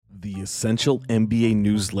The Essential NBA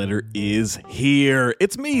newsletter is here.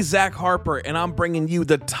 It's me, Zach Harper, and I'm bringing you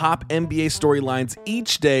the top NBA storylines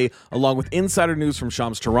each day, along with insider news from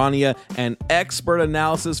Shams Charania and expert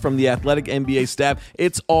analysis from the Athletic NBA staff.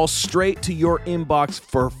 It's all straight to your inbox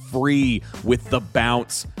for free with The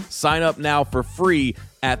Bounce. Sign up now for free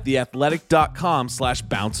at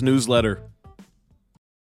theathletic.com/bounce newsletter.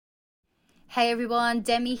 Hey everyone,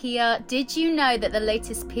 Demi here. Did you know that the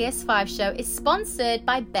latest PS5 show is sponsored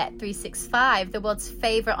by Bet365, the world's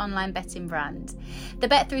favorite online betting brand? The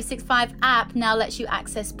Bet365 app now lets you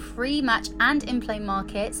access pre-match and in-play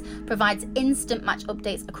markets, provides instant match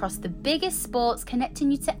updates across the biggest sports,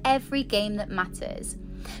 connecting you to every game that matters.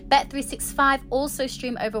 Bet365 also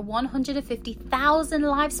stream over 150,000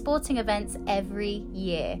 live sporting events every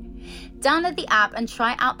year. Download the app and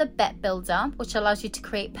try out the Bet Builder, which allows you to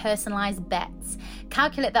create personalized bets.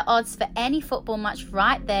 Calculate the odds for any football match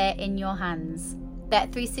right there in your hands.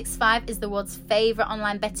 Bet365 is the world's favorite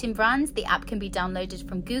online betting brand. The app can be downloaded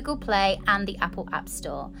from Google Play and the Apple App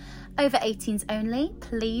Store. Over 18s only.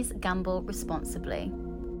 Please gamble responsibly.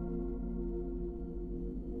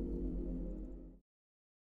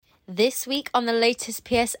 This week on the latest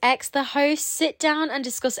PSX, the hosts sit down and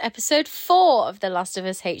discuss episode 4 of The Last of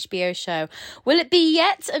Us HBO show. Will it be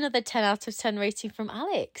yet another 10 out of 10 rating from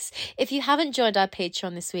Alex? If you haven't joined our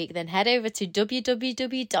Patreon this week, then head over to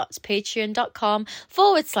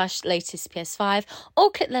www.patreon.com/latest PS5 or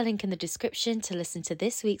click the link in the description to listen to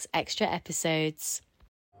this week's extra episodes.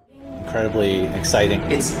 Incredibly exciting.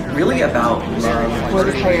 It's really about love for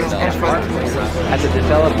the players and for the players. As a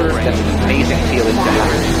developer, that's an amazing feeling to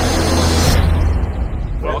have.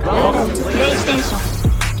 Welcome to PlayStation.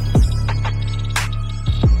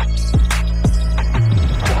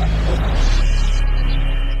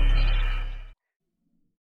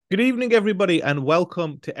 Good evening, everybody, and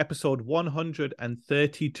welcome to episode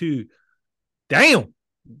 132. Damn!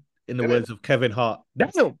 In the words of Kevin Hart,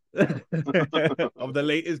 damn! Of the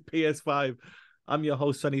latest PS5. I'm your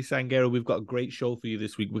host, Sonny Sangera. We've got a great show for you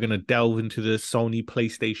this week. We're going to delve into the Sony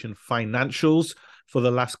PlayStation financials for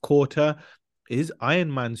the last quarter. Is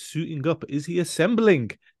Iron Man suiting up? Is he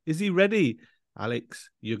assembling? Is he ready? Alex,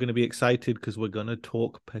 you're going to be excited because we're going to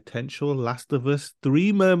talk potential Last of Us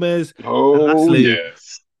 3 murmurs. Oh, lastly,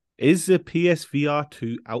 yes. is the PSVR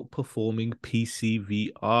 2 outperforming PC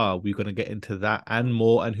VR? We're going to get into that and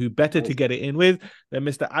more. And who better to get it in with than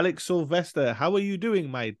Mr. Alex Sylvester? How are you doing,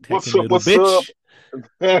 my What's little up? bitch?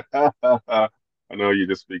 I know you're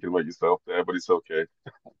just speaking about yourself there, but it's okay.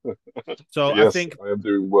 So Yes, I think I am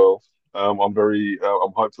doing well. I'm very,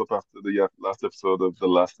 I'm hyped up after the last episode of The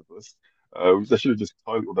Last of Us. I should have just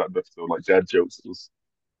titled that episode like Dad Jokes. It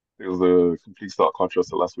was a complete stark contrast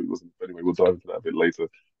to last week, wasn't it? Anyway, we'll dive into that a bit later.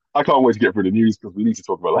 I can't wait to get through the news because we need to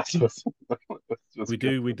talk about Last of Us. we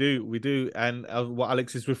do. And what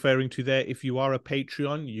Alex is referring to there, if you are a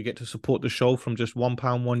Patreon, you get to support the show from just £1,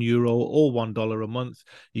 €1, or $1 a month.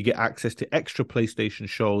 You get access to extra PlayStation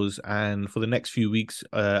shows. And for the next few weeks,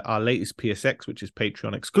 our latest PSX, which is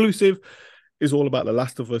Patreon exclusive, is all about The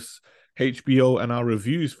Last of Us HBO and our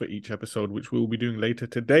reviews for each episode, which we'll be doing later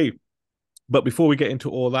today. But before we get into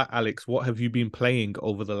all that, Alex, what have you been playing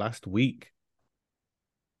over the last week?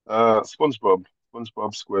 SpongeBob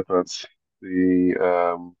SquarePants, the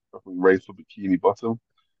Race for Bikini Bottom.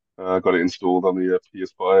 I got it installed on the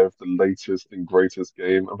PS5, the latest and greatest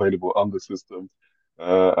game available on the system.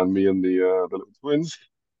 And me and the little twins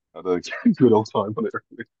had a good old time on it.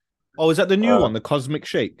 Oh, is that the new one, the Cosmic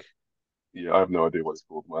Shake? Yeah, I have no idea what it's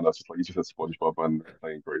called, man. That's just like you just said SpongeBob and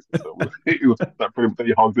playing crazy. So it was that pretty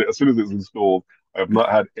they hugged it as soon as it was installed. I have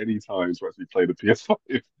not had any time to actually play the PS5.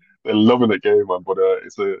 They're loving the game, man. But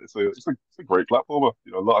it's a great platformer.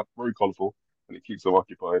 You know, a lot very colourful, and it keeps them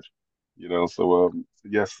occupied. You know, so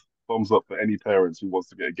yes, thumbs up for any parents who wants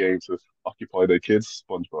to get a game to occupy their kids.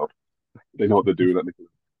 SpongeBob, they know what they're doing.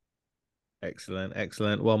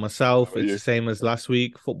 Excellent. Well, myself, it's the same as last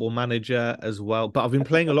week. Football Manager as well, but I've been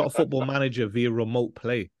playing a lot of Football Manager via remote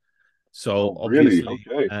play. So obviously, really?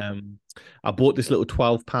 Okay. I bought this little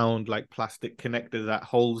 £12 like plastic connector that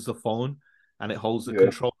holds the phone and it holds the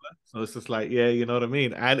controller. So it's just like, yeah, you know what I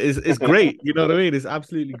mean. And it's great. You know what I mean? It's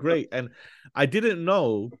absolutely great. And I didn't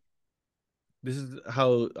know. This is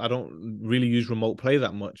how I don't really use remote play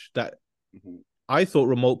that much. That. I thought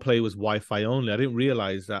remote play was Wi-Fi only. I didn't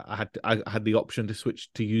realize that I had the option to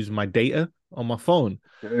switch to use my data on my phone.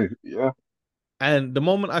 Okay, yeah. And the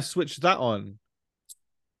moment I switched that on,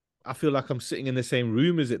 I feel like I'm sitting in the same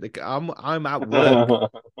room as it. I'm at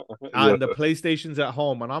work and the PlayStation's at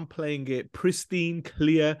home and I'm playing it pristine,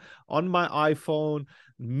 clear on my iPhone.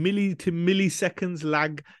 milli to milliseconds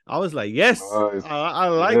lag. I was like, yes, Nice. I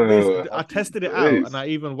like Yeah, this. I that's tested it out, great. and I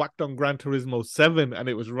even whacked on Gran Turismo 7, and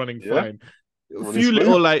it was running Yeah, fine. A running few smooth.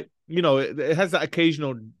 little, like, it has that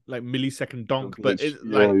occasional like millisecond donk, but it's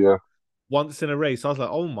like Yeah. once in a race. I was like,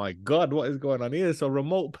 oh my God, what is going on here? So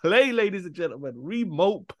remote play, ladies and gentlemen,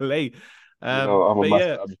 remote play. I'm a But massive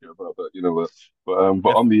yeah, advocate about that,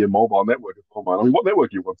 but on the mobile network as well, man. I mean, what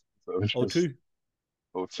network you want? O2.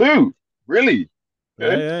 Oh, two? Really?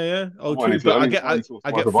 Okay. Yeah. I might O2. need to, But I need to talk I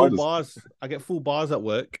to my get full providers. bars. I get full bars at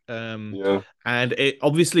work. Yeah. And it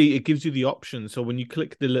obviously it gives you the option. So when you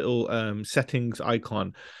click the little settings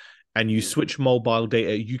icon and you switch mobile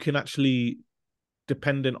data, you can actually,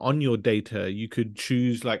 dependent on your data, you could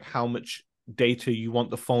choose like how much data you want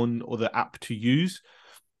the phone or the app to use.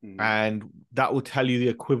 And that will tell you the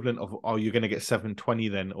equivalent of, oh, you're going to get 720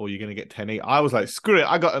 then, or you're going to get 1080. I was like, screw it,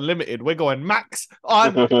 I got unlimited. We're going max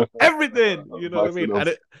on everything. You know what I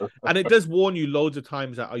mean? And it does warn you loads of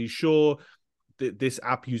times that, are you sure that this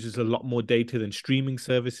app uses a lot more data than streaming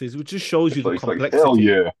services, which just shows you the complexity. Hell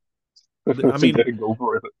yeah. I mean, go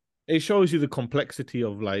for it. It shows you the complexity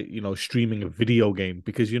of, like, streaming a video game,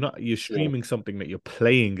 because you're streaming something that you're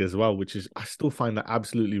playing as well, which is, I still find that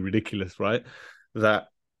absolutely ridiculous, right? That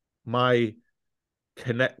my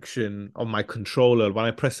connection on my controller, when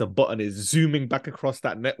I press a button, is zooming back across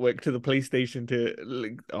that network to the PlayStation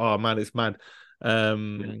to, oh man, it's mad.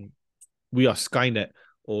 We are Skynet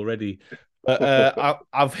already.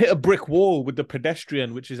 I've hit a brick wall with the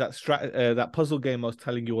Pedestrian, which is that puzzle game I was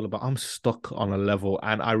telling you all about. I'm stuck on a level,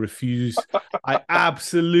 and I refuse. I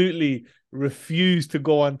absolutely refuse to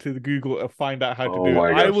go onto the Google and find out how to do it.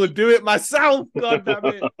 Gosh. I will do it myself. God damn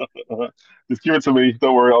it! Just give it to me.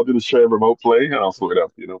 Don't worry. I'll do the share remote play, and I'll sort it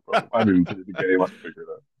out. No problem. I haven't even played the game. I can figure it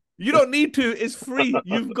out. You don't need to. It's free.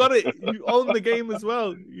 You've got it. You own the game as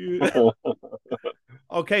well.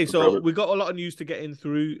 Okay, so we got a lot of news to get in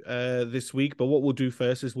through this week, but what we'll do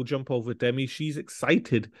first is we'll jump over Demi. She's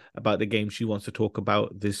excited about the game she wants to talk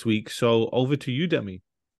about this week. So over to you, Demi.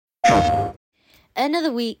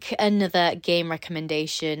 Another week, another game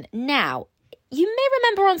recommendation. Now, you may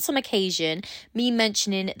remember on some occasion me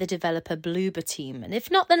mentioning the developer Bloober Team, and if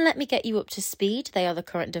not, then let me get you up to speed. They are the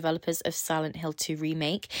current developers of Silent Hill 2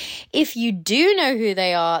 Remake. If you do know who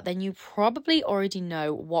they are, then you probably already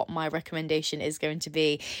know what my recommendation is going to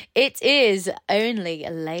be. It is only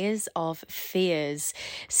Layers of Fears.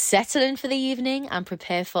 Settle in for the evening and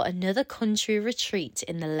prepare for another country retreat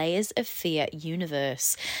in the Layers of Fear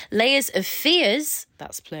universe. Layers of Fears,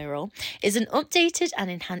 that's plural, is an updated and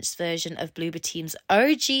enhanced version of Bloober Team's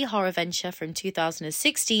OG horror venture from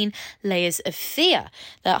 2016, Layers of Fear,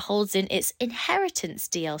 that holds in its Inheritance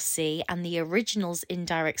DLC and the original's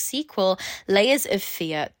indirect sequel, Layers of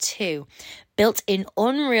Fear 2. Built in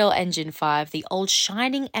Unreal Engine 5, the old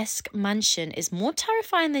Shining-esque mansion is more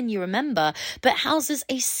terrifying than you remember, but houses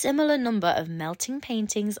a similar number of melting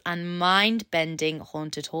paintings and mind-bending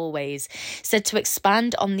haunted hallways. Said to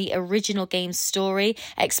expand on the original game's story,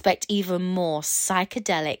 expect even more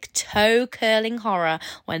psychedelic, toe-curling horror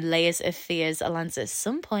when Layers of Fears lands at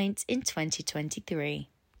some point in 2023.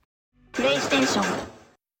 PlayStation.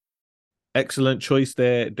 Excellent choice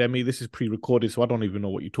there, Demi. This is pre-recorded, so I don't even know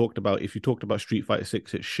what you talked about. If you talked about Street Fighter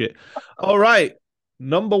 6, it's shit. All right,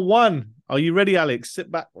 number one. Are you ready, Alex? Sit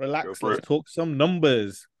back, relax. Let's talk some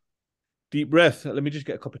numbers. Deep breath. Let me just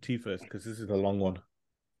get a cup of tea first, because this is a long one.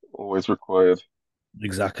 Always required.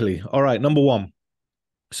 Exactly. All right, number one.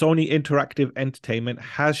 Sony Interactive Entertainment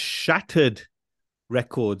has shattered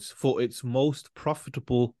records for its most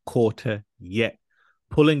profitable quarter yet,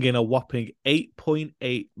 pulling in a whopping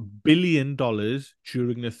 $8.8 billion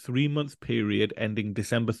during the 3-month period ending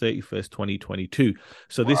December 31st, 2022.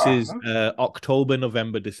 So this is October,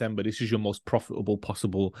 November, December. This is your most profitable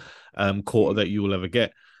possible quarter that you will ever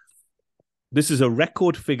get. This is a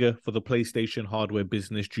record figure for the PlayStation hardware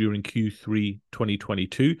business during Q3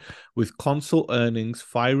 2022, with console earnings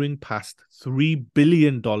firing past $3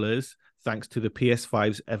 billion thanks to the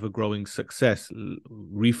PS5's ever-growing success.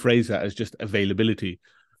 Rephrase that as just availability.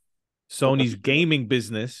 Sony's gaming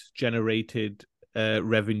business generated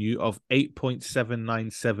revenue of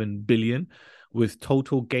 $8.797 billion, with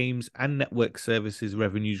total games and network services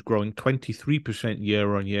revenues growing 23%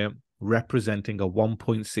 year-on-year, representing a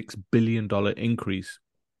 $1.6 billion increase.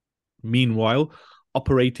 Meanwhile,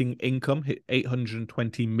 operating income hit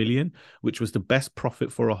 $820 million, which was the best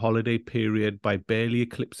profit for a holiday period by barely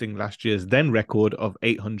eclipsing last year's then record of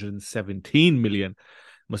 $817 million.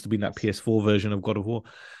 Must have been that PS4 version of God of War.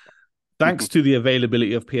 Thanks to the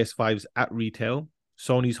availability of PS5s at retail,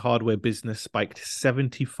 Sony's hardware business spiked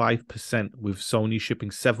 75%, with Sony shipping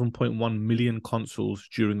 7.1 million consoles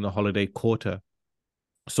during the holiday quarter.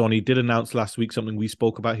 Sony did announce last week something we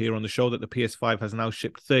spoke about here on the show, that the PS5 has now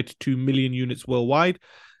shipped 32 million units worldwide,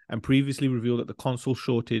 and previously revealed that the console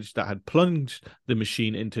shortage that had plunged the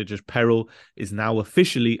machine into just peril is now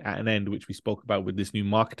officially at an end, which we spoke about with this new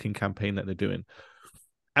marketing campaign that they're doing.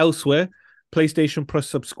 Elsewhere, PlayStation Plus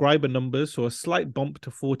subscriber numbers saw a slight bump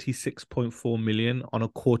to 46.4 million on a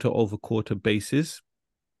quarter-over-quarter basis,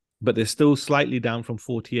 but they're still slightly down from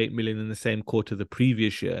 48 million in the same quarter the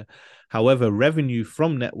previous year. However, revenue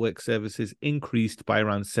from network services increased by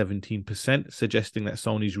around 17%, suggesting that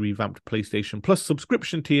Sony's revamped PlayStation Plus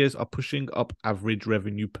subscription tiers are pushing up average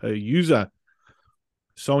revenue per user.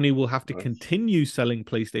 Sony will have to continue selling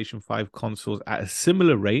PlayStation 5 consoles at a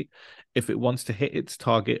similar rate if it wants to hit its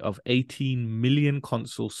target of 18 million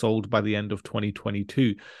consoles sold by the end of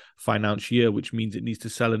 2022 financial year, which means it needs to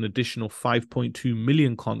sell an additional 5.2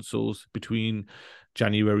 million consoles between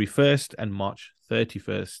January 1st and March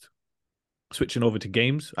 31st. Switching over to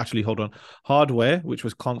games, hardware, which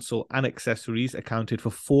was console and accessories, accounted for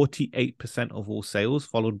 48% of all sales,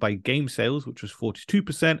 followed by game sales, which was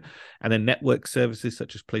 42%, and then network services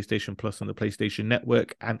such as PlayStation Plus and the PlayStation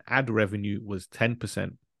Network and ad revenue was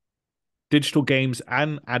 10%. Digital games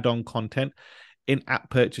and add-on content, in-app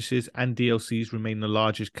purchases and DLCs remain the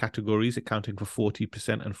largest categories, accounting for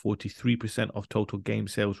 40% and 43% of total game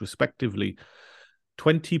sales respectively.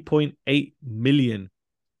 20.8 million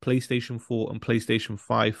PlayStation 4 and PlayStation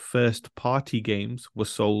 5 first-party games were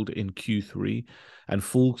sold in Q3, and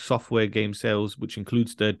full software game sales, which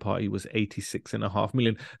includes third-party, was 86.5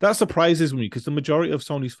 million. That surprises me because the majority of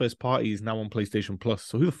Sony's first-party is now on PlayStation Plus.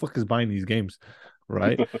 So who the fuck is buying these games,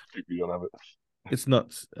 right? We don't have it. It's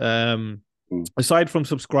nuts. Aside from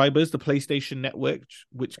subscribers, the PlayStation Network,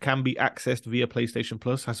 which can be accessed via PlayStation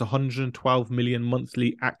Plus, has 112 million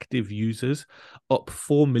monthly active users, up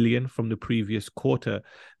 4 million from the previous quarter.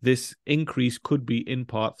 This increase could be in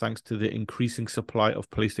part thanks to the increasing supply of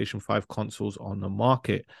PlayStation 5 consoles on the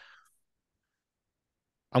market.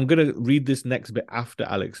 I'm going to read this next bit after,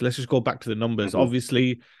 Alex. Let's just go back to the numbers.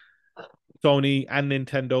 Obviously, Sony and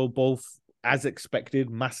Nintendo both, as expected,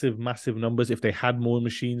 massive numbers. If they had more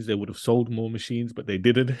machines, they would have sold more machines, but they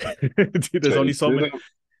didn't. There's only so many.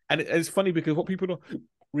 And it's funny because what people don't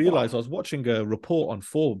realize, I was watching a report on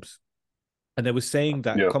Forbes, and they were saying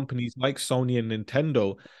that companies like Sony and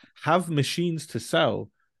Nintendo have machines to sell,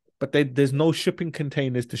 but there's no shipping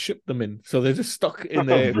containers to ship them in. So they're just stuck in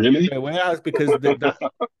their, their warehouse because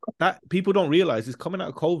that people don't realize is coming out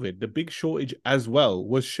of COVID. The big shortage as well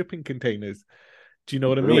was shipping containers. Do you know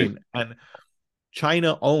what I mean? And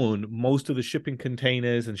China own most of the shipping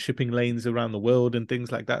containers and shipping lanes around the world and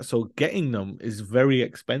things like that. So getting them is very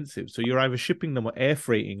expensive. So you're either shipping them or air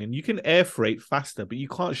freighting, and you can air freight faster, but you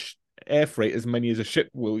can't air freight as many as a ship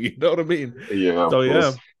will. You know what I mean? Yeah.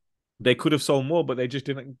 So they could have sold more, but they just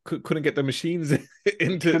couldn't get the machines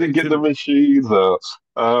into. Couldn't get the machines out.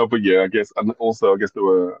 But yeah, I guess, and also I guess they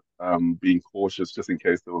were being cautious just in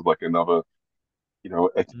case there was like another,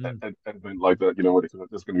 event like that, where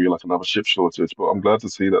there's going to be like another chip shortage. But I'm glad to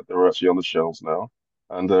see that they're actually on the shelves now,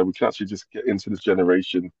 and we can actually just get into this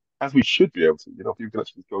generation as we should be able to. If you can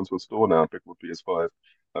actually go into a store now and pick up a PS5,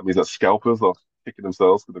 that means that scalpers are kicking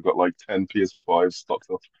themselves because they've got like 10 PS5s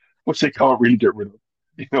stocked up, which they can't really get rid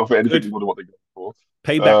of. For anything more than what they got for.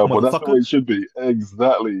 Payback, but that's the way it should be.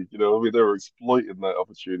 Exactly. I mean, they were exploiting that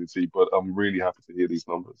opportunity, but I'm really happy to hear these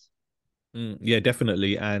numbers. Yeah,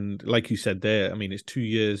 definitely. And like you said there, I mean, it's 2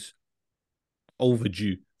 years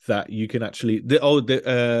overdue that you can actually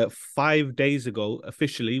 5 days ago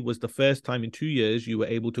officially was the first time in 2 years you were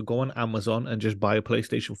able to go on Amazon and just buy a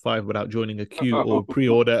PlayStation 5 without joining a queue or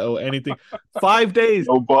pre-order or anything. 5 days.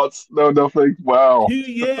 No bots, no nothing. Wow. 2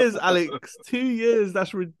 years, Alex. 2 years.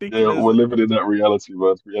 That's ridiculous. Yeah, we're living in that reality,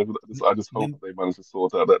 man. I just hope they manage to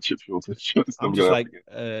sort out that chip shortage. I'm just like,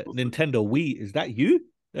 Nintendo Wii, is that you?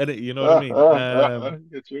 You know what I mean?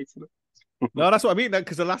 No, that's what I mean.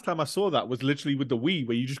 Because the last time I saw that was literally with the Wii,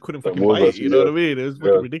 where you just couldn't fucking buy it. You know what I mean? It was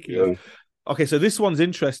fucking ridiculous. Yeah. Okay, so this one's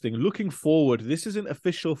interesting. Looking forward, this isn't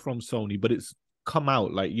official from Sony, but it's come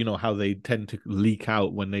out, like, how they tend to leak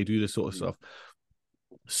out when they do this sort of stuff.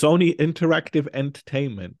 Sony Interactive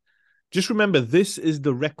Entertainment. Just remember, this is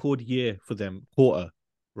the record year for them, quarter,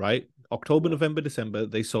 right? October, November, December,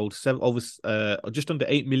 they sold just under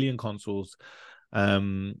 8 million consoles.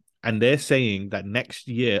 And they're saying that next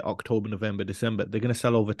year, October, November, December, they're going to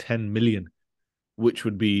sell over 10 million, which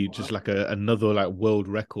would be just like another like world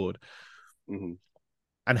record.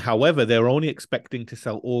 And however, they're only expecting to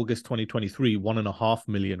sell August 2023, 1.5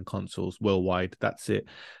 million consoles worldwide. That's it.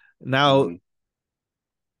 Now,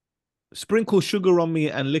 sprinkle sugar on me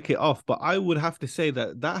and lick it off, but I would have to say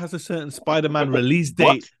that has a certain Spider-Man release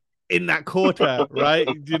date in that quarter, right?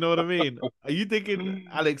 Do you know what I mean? Are you thinking,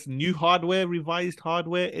 Alex, new hardware, revised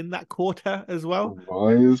hardware in that quarter as well?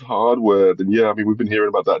 Revised hardware. Then yeah, I mean we've been hearing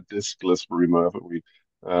about that diskless rumor, haven't we?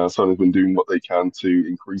 Sony's been doing what they can to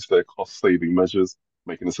increase their cost-saving measures,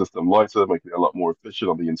 making the system lighter, making it a lot more efficient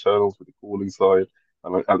on the internals with the cooling side,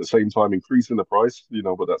 and at the same time increasing the price.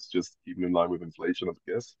 But that's just keeping in line with inflation,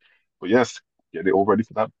 I guess. But yes, get it all ready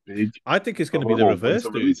for that big I think it's going to be the reverse,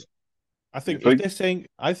 dude. release. I think if they're saying,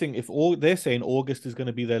 they're saying August is going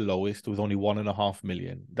to be their lowest with only 1.5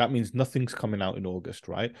 million, that means nothing's coming out in August,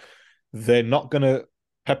 right? They're not going to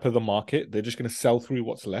pepper the market. They're just going to sell through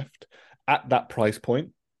what's left at that price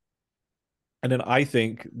point. And then I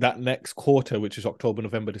think that next quarter, which is October,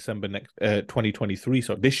 November, December next 2023,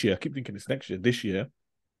 so this year, I keep thinking it's next year, this year,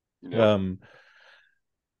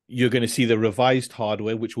 you're going to see the revised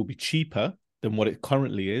hardware, which will be cheaper than what it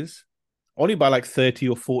currently is, only by like $30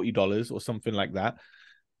 or $40 or something like that,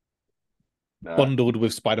 bundled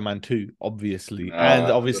with Spider-Man 2, obviously.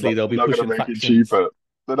 And obviously they'll be pushing factions. Cheaper.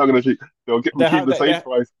 They're not going to cheap. They'll keep the same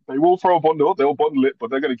price. They will throw a bundle. They'll bundle it, but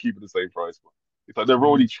they're going to keep it the same price. It's like they've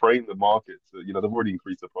already trained the market. They've already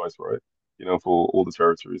increased the price, right? For all the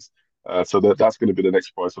territories. So that's going to be the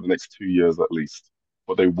next price for the next 2 years at least.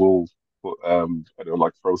 But they will put,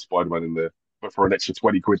 throw Spider-Man in there, but for an extra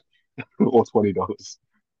 20 quid or $20.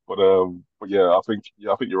 But yeah, I think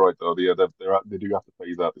you're right though. They do have to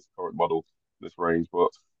phase out this current model, this range.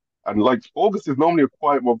 And like August is normally a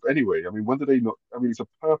quiet month anyway. I mean, when do they not? I mean, it's a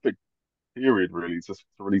perfect period really to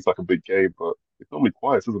release like a big game, but it's normally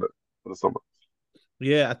quiet, isn't it, for the summer?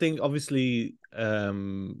 Yeah, I think obviously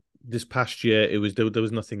this past year there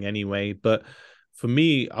was nothing anyway. But for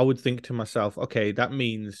me, I would think to myself, okay, that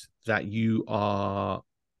means that you are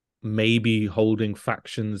maybe holding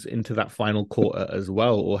factions into that final quarter as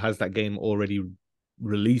well, or has that game already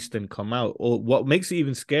released and come out? Or what makes it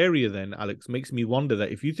even scarier then, Alex, makes me wonder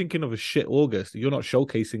that if you're thinking of a shit August, you're not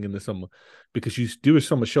showcasing in the summer, because you do a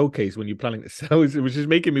summer showcase when you're planning to sell, which is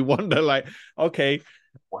making me wonder, like, okay,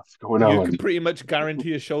 what's going on? You can pretty much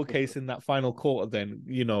guarantee a showcase in that final quarter then,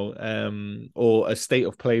 or a state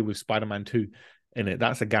of play with Spider-Man 2 in it.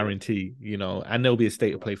 That's a guarantee, and there'll be a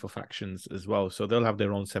state of play for factions as well. So they'll have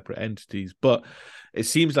their own separate entities. But it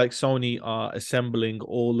seems like Sony are assembling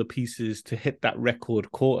all the pieces to hit that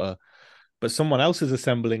record quarter. But someone else is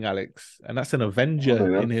assembling, Alex, and that's an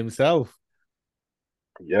Avenger in himself.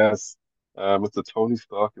 Yes. Mr. Tony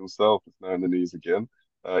Stark himself is now in the news again.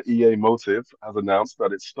 EA Motive has announced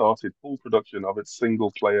that it started full production of its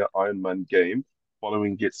single-player Iron Man game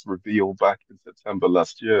following its reveal back in September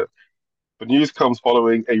last year. The news comes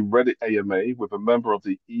following a Reddit AMA with a member of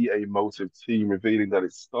the EA Motive team revealing that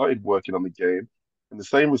it started working on the game. In the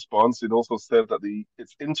same response, it also said that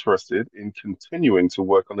it's interested in continuing to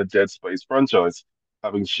work on the Dead Space franchise,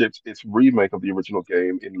 having shipped its remake of the original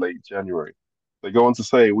game in late January. They go on to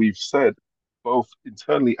say, we've said, both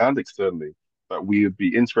internally and externally, that we would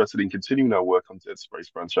be interested in continuing our work on Dead Space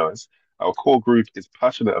franchise. Our core group is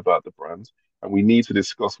passionate about the brand, and we need to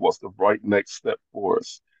discuss what's the right next step for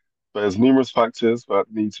us. There's numerous factors that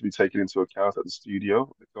need to be taken into account at the studio,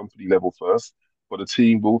 the company level first, but the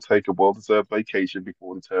team will take a well-deserved vacation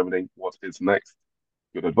before determining what is next.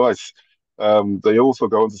 Good advice. They also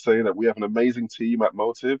go on to say that we have an amazing team at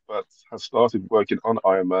Motive that has started working on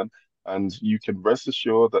Iron Man, and you can rest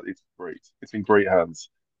assured that it's great. It's in great hands.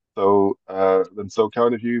 So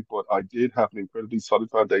kind of you, but I did have an incredibly solid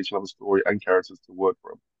foundation of a story and characters to work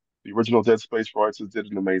from. The original Dead Space writers did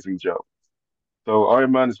an amazing job. So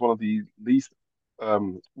Iron Man is one of the least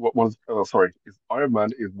Iron Man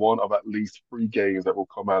is one of at least 3 games that will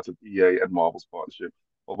come out of EA and Marvel's partnership.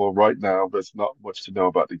 Although right now there's not much to know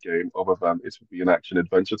about the game other than it will be an action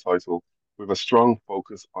adventure title with a strong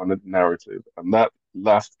focus on a narrative. And that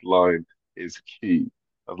last line is key.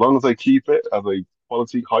 As long as they keep it as a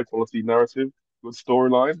high quality narrative, good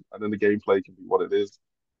storyline, and then the gameplay can be what it is,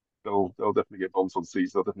 they'll definitely get bumps on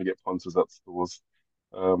seats. They'll definitely get punters at stores.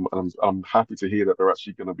 And I'm happy to hear that they're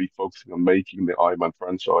actually going to be focusing on making the Iron Man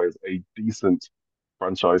franchise a decent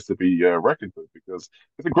franchise to be reckoned with, because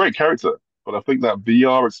it's a great character. But I think that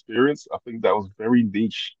VR experience, I think that was very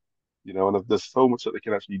niche, and there's so much that they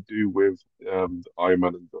can actually do with Iron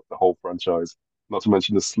Man and the whole franchise. Not to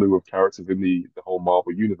mention the slew of characters in the whole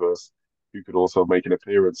Marvel universe who could also make an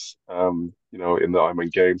appearance, in the Iron Man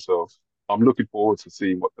game. So I'm looking forward to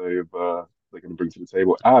seeing what they're going to bring to the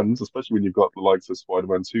table, and especially when you've got the likes of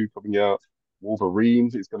Spider-Man 2 coming out,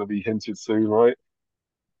 Wolverine is going to be hinted soon, right?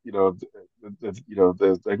 You know, they've got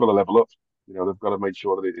to level up. You know, they've got to make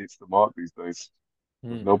sure that it's the mark these days.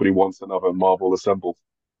 Hmm. Nobody wants another Marvel Assemble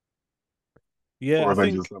Yeah, or I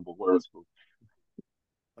Avengers think Assemble, whatever it's called.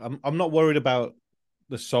 I'm not worried about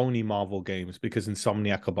the Sony Marvel games because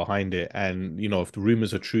Insomniac are behind it. And, you know, if the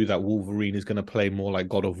rumors are true that Wolverine is going to play more like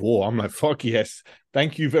God of War, I'm like, fuck yes.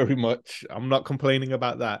 Thank you very much. I'm not complaining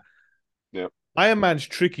about that. Yeah. Iron Man's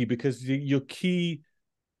tricky because your key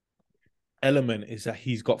element is that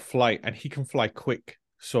he's got flight and he can fly quick.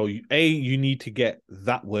 So, you need to get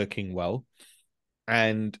that working well.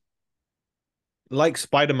 And like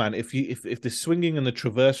Spider-Man, if the swinging and the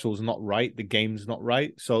traversal is not right, the game's not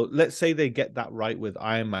right. So let's say they get that right with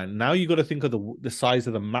Iron Man. Now you got to think of the size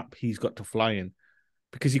of the map he's got to fly in,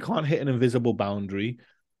 because he can't hit an invisible boundary,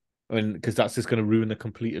 and because that's just going to ruin the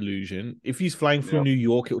complete illusion. If he's flying through New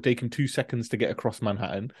York, it will take him 2 seconds to get across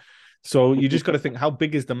Manhattan. So you just got to think, how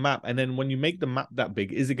big is the map? And then when you make the map that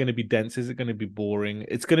big, is it going to be dense? Is it going to be boring?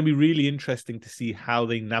 It's going to be really interesting to see how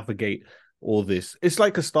they navigate all this. It's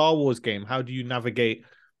like a Star Wars game. How do you navigate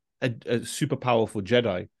a super powerful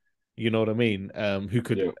Jedi? You know what I mean? Who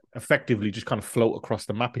could effectively just kind of float across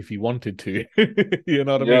the map if he wanted to. You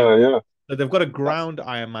know what I mean? Yeah. So they've got to ground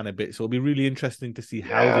Iron Man a bit. So it'll be really interesting to see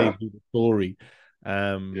how they do the story.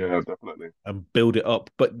 Yeah, definitely. And build it up.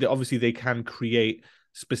 But obviously they can create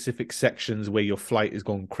specific sections where your flight is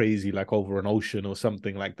going crazy, like over an ocean or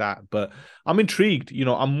something like that. But I'm intrigued. You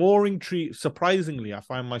know, I'm more intrigued. Surprisingly, I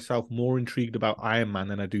find myself more intrigued about Iron Man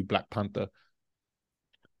than I do Black Panther.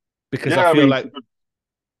 Because I feel like...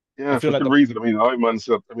 Yeah, for good reason. I mean, Iron Man's.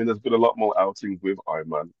 I mean, there's been a lot more outings with Iron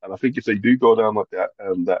Man, and I think if they do go down like that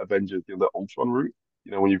Avengers, the Ultron route,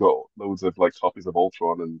 you know, when you've got loads of like copies of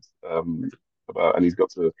Ultron and he's got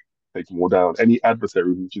to take them all down, any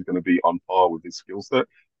adversary which is going to be on par with his skill set,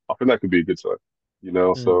 I think that could be a good sign. You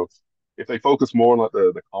know, so if they focus more on like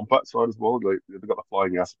the combat side as well, like they've got the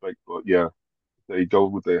flying aspect, but yeah, they go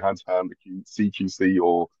with the hand to hand, the CQC,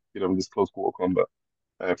 or you know, just close quarter combat.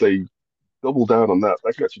 If they double down on that,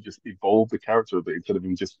 that could actually just evolve the character a bit instead of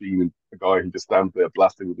him just being a guy who just stands there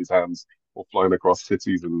blasting with his hands or flying across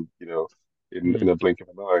cities and you know in a blink of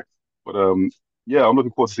an eye. But yeah, I'm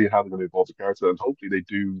looking forward to seeing how they're going to evolve the character, and hopefully they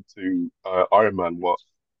do to Iron Man what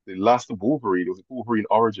the last of Wolverine, it was Wolverine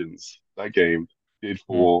Origins, that game did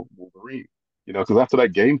for Wolverine. You know, because after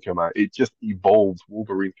that game came out, it just evolved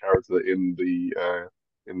Wolverine's character in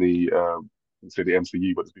say the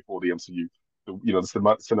MCU, but it's before the MCU. You know, the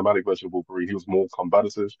cinematic version of Wolverine, he was more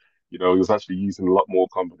combative. You know, he was actually using a lot more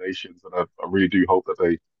combinations, and I really do hope that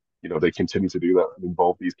they continue to do that and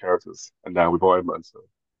involve these characters. And now with Iron Man, so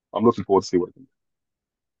I'm looking forward to see what it can do.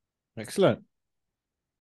 Excellent.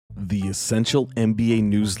 The Essential NBA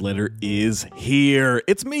newsletter is here.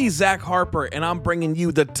 It's me, Zach Harper, and I'm bringing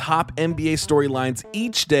you the top NBA storylines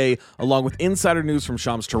each day, along with insider news from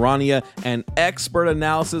Shams Charania and expert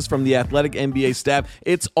analysis from the Athletic NBA staff.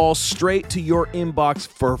 It's all straight to your inbox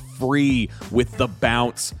for free with The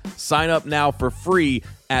Bounce. Sign up now for free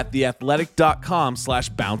at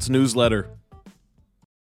theathletic.com/bounce newsletter.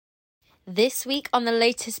 This week on the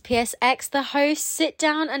latest PSX, the hosts sit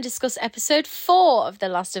down and discuss episode 4 of The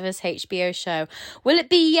Last of Us HBO show. Will it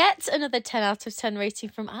be yet another 10 out of 10 rating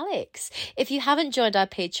from Alex? If you haven't joined our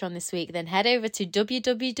Patreon this week, then head over to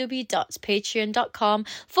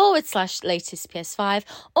www.patreon.com/latest PS5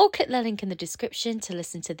 or click the link in the description to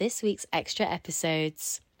listen to this week's extra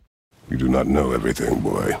episodes. You do not know everything,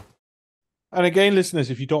 boy. And again, listeners,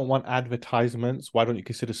 if you don't want advertisements, why don't you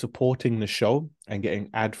consider supporting the show and getting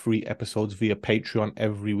ad-free episodes via Patreon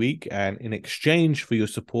every week? And in exchange for your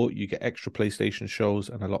support, you get extra PlayStation shows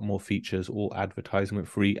and a lot more features, all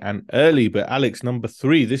advertisement-free and early. But Alex, number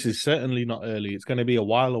 3, this is certainly not early. It's going to be a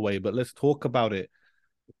while away, but let's talk about it.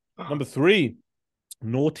 Number 3,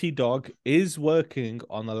 Naughty Dog is working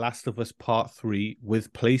on The Last of Us Part 3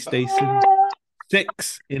 with PlayStation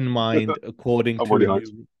 6 in mind, according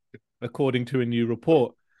to a new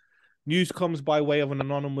report. News comes by way of an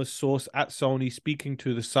anonymous source at Sony speaking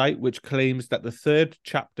to the site, which claims that the 3rd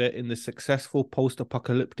chapter in the successful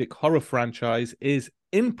post-apocalyptic horror franchise is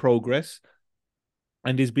in progress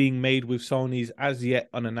and is being made with Sony's as yet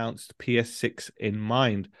unannounced PS6 in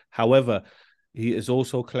mind. However, he has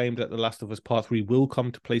also claimed that The Last of Us Part 3 will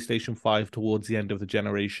come to PlayStation 5 towards the end of the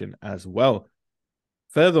generation as well.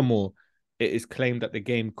 Furthermore, it is claimed that the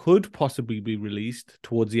game could possibly be released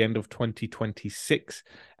towards the end of 2026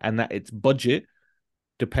 and that its budget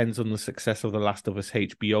depends on the success of The Last of Us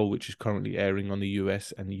HBO, which is currently airing on the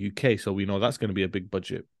US and the UK. So we know that's going to be a big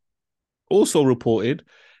budget. Also reported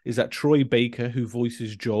is that Troy Baker, who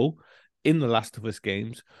voices Joel, in the Last of Us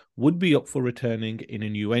games would be up for returning in a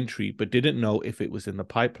new entry, but didn't know if it was in the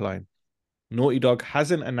pipeline. Naughty Dog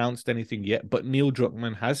hasn't announced anything yet, but Neil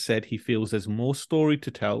Druckmann has said he feels there's more story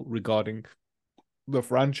to tell regarding the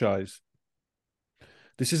franchise.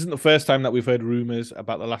 This isn't the first time that we've heard rumors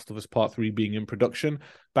about The Last of Us Part 3 being in production.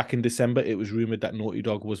 Back in December, it was rumored that Naughty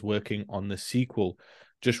Dog was working on the sequel.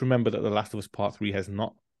 Just remember that The Last of Us Part 3 has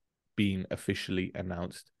not been officially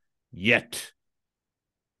announced yet.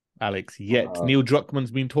 Alex, yet. Neil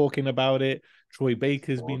Druckmann's been talking about it. Troy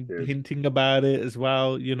Baker's been hinting about it as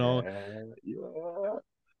well, you know.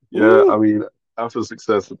 Yeah, I mean, after the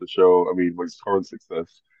success of the show, I mean, its current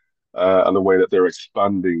success, and the way that they're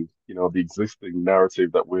expanding, you know, the existing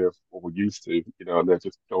narrative that we're used to, you know, and they're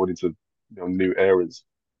just going into, you know, new areas.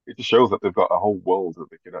 It just shows that they've got a whole world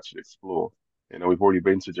that they can actually explore. You know, we've already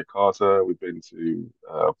been to Jakarta, we've been to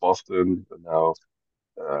Boston, and now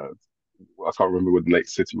I can't remember what the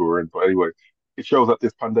next city we were in, but anyway, it shows that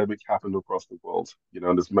this pandemic happened across the world. You know,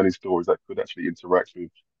 and there's many stories that could actually interact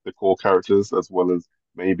with the core characters as well as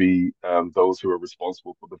maybe those who are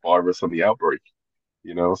responsible for the virus and the outbreak.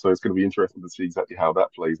 You know, so it's going to be interesting to see exactly how that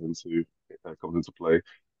comes into play.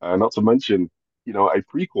 Not to mention, you know, a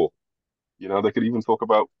prequel. You know, they could even talk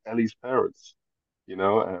about Ellie's parents. You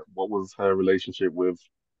know, what was her relationship with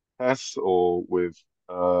Tess or with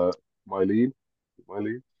Mylene?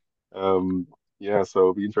 Mylene? Yeah, so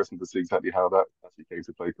it'll be interesting to see exactly how that actually came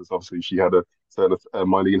to play because obviously she had a certain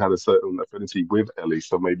Mylene had a certain affinity with Ellie,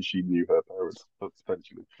 so maybe she knew her parents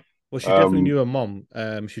potentially. Well, she definitely knew her mom.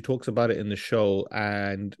 She talks about it in the show,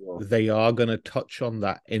 and they are going to touch on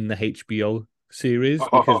that in the HBO series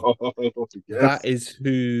because that is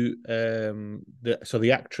who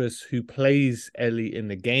the actress who plays Ellie in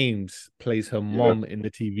the games plays her mom in the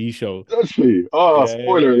TV show. Does she? Oh,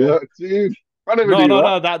 spoiler! Yeah, dude.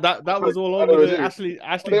 No. That was all over the Ashley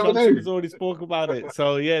Johnson has already spoke about it.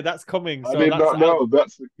 So yeah, that's coming. So I did not know.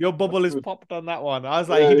 That's your bubble is popped on that one. I was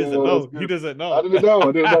like, he doesn't know. He doesn't know. I didn't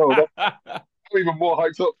know. I'm even more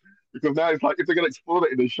hyped up because now it's like if they're gonna explore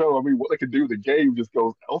it in the show, I mean, what they can do with the game just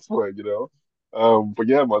goes elsewhere, you know. But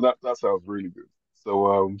yeah, man, that sounds really good.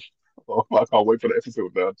 So I can't wait for the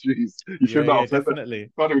episode now. Jeez, you should not have said definitely.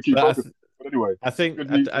 That. Can't even keep focused. But anyway, I think good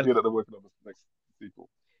news that they're working on the next sequel.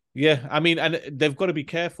 Yeah, I mean, and they've got to be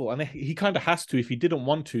careful. And he kind of has to. If he didn't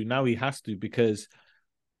want to, now he has to because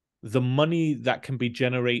the money that can be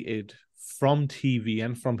generated from TV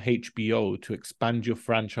and from HBO to expand your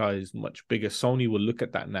franchise much bigger, Sony will look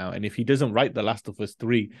at that now. And if he doesn't write The Last of Us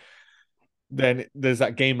 3, then there's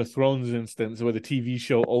that Game of Thrones instance where the TV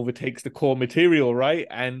show overtakes the core material, right?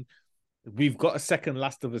 And we've got a second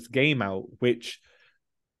Last of Us game out, which...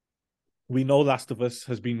 We know Last of Us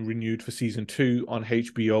has been renewed for season 2 on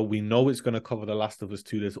HBO. We know it's going to cover The Last of Us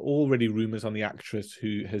 2. There's already rumors on the actress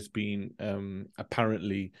who has been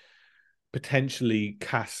apparently potentially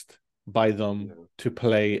cast by them to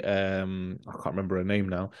play. I can't remember her name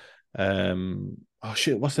now. Oh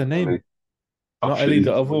shit, what's her name? Not Ellie,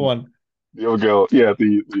 the other one. The other girl, yeah,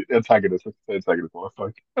 the antagonist. The antagonist. What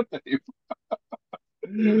the fuck?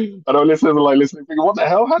 I know listeners are like listening, thinking, "What the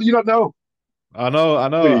hell? How do you not know?" I know.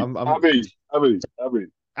 Abby.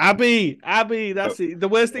 That's it. The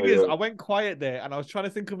worst thing is, I went quiet there, and I was trying to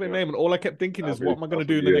think of her name, and all I kept thinking is, what am I going to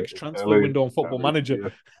do in the next transfer window on Football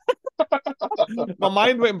Manager? My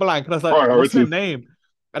mind went blank, and I was like, "What's her name?"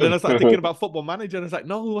 And then I started thinking about Football Manager, and I was like,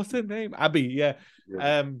 "No, what's her name?" Abby. Yeah.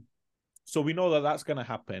 So we know that that's going to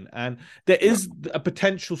happen, and there is a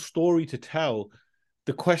potential story to tell.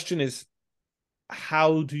 The question is,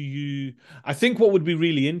 how do you... I think what would be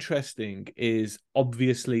really interesting is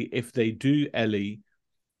obviously if they do Ellie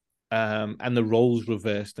and the roles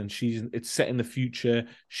reversed and it's set in the future,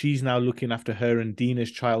 she's now looking after her and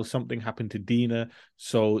Dina's child. Something happened to Dina,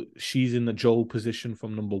 so she's in the Joel position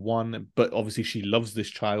from number 1, but obviously she loves this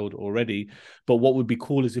child already. But what would be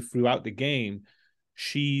cool is if throughout the game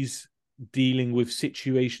she's dealing with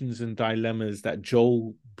situations and dilemmas that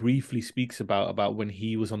Joel briefly speaks about when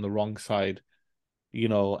he was on the wrong side, you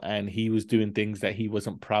know, and he was doing things that he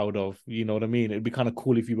wasn't proud of. You know what I mean? It'd be kind of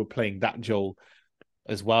cool if you were playing that Joel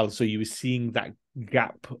as well. So you were seeing that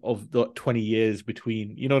gap of the 20 years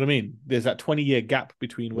between, you know what I mean? There's that 20-year gap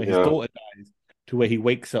between where his daughter dies to where he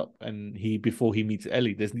wakes up and before he meets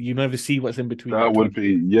Ellie. You never see what's in between. That would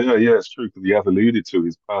be, it's true, because he has alluded to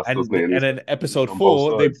his past, doesn't he? And then episode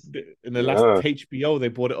 4, in the last HBO, they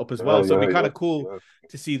brought it up as well. So it'd be kind of cool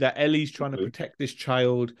to see that Ellie's trying to protect this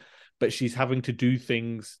child, but she's having to do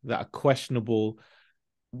things that are questionable,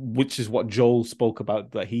 which is what Joel spoke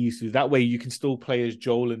about that he used to. That way you can still play as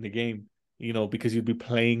Joel in the game, you know, because you'd be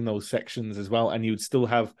playing those sections as well. And you'd still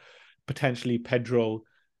have potentially Pedro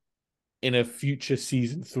in a future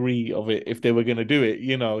season 3 of it if they were going to do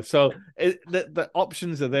it, So the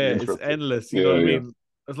options are there. It's Interesting. endless. You know what I Yeah. mean?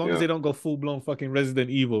 As long as Yeah. they don't go full blown fucking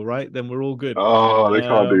Resident Evil, right? Then we're all good. Oh, they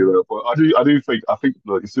can't do that. But I think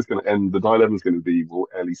look, it's just going to end. The dilemma's going to be: will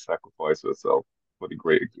Ellie sacrifice herself for the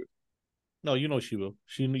greater good? No, you know she will.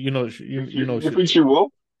 You think she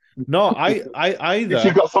will? No, I If she's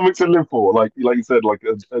either. got something to live for, like you said, like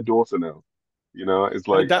a daughter now. It's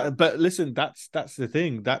like But listen, that's the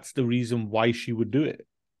thing. That's the reason why she would do it.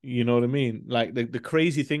 You know what I mean? Like the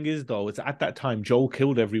crazy thing is though, it's at that time Joel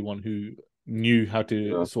killed everyone who knew how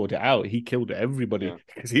to sort it out. He killed everybody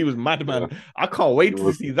because he was madman. Yeah. I can't wait It to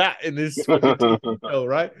was- see that in this fucking TV show,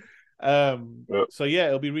 right? Yeah. So yeah,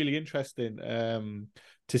 it'll be really interesting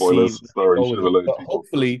to Spoilers. see. Sorry, should have alerted But people.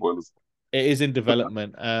 hopefully Spoilers. it is in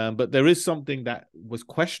development. But there is something that was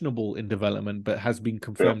questionable in development, but has been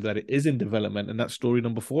confirmed that it is in development, and that's story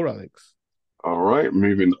number 4, Alex. All right,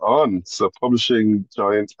 moving on. So, publishing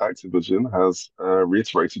giant Activision has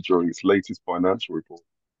reiterated during its latest financial report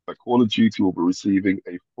that Call of Duty will be receiving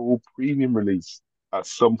a full premium release at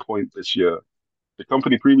some point this year. The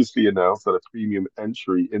company previously announced that a premium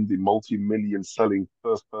entry in the multi-million selling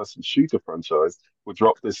first-person shooter franchise will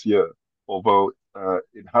drop this year, although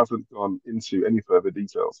it hasn't gone into any further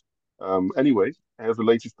details. Anyway, here's the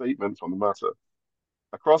latest statement from the matter.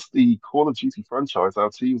 Across the Call of Duty franchise, our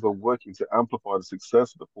teams are working to amplify the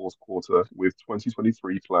success of the fourth quarter with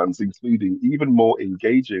 2023 plans, including even more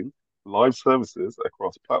engaging live services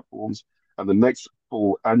across platforms and the next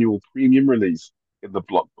full annual premium release in the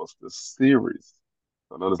blockbuster series.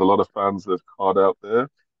 I know there's a lot of fans of COD out there.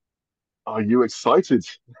 Are you excited?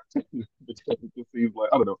 Because it just seems like,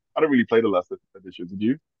 I don't know. I don't really play the last edition. Did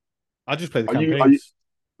you? I just play the Are you campaigns.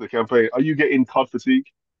 the campaign? Are you getting COD fatigue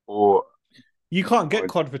or? You can't get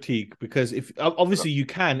COD fatigue because if obviously you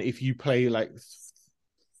can if you play like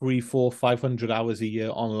 300, 400, 500 hours a year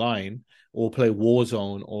online or play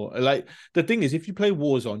Warzone or like the thing is if you play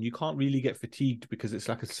Warzone you can't really get fatigued because it's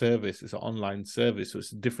like a service, it's an online service, so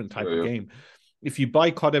it's a different type of game. If you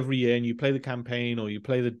buy COD every year and you play the campaign or you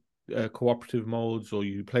play the cooperative modes or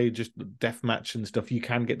you play just the deathmatch and stuff, you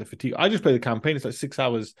can get the fatigue. I just play the campaign. It's like 6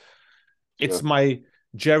 hours. It's my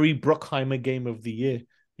Jerry Bruckheimer game of the year.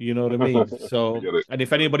 You know what I mean? So, and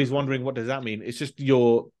if anybody's wondering what does that mean, it's just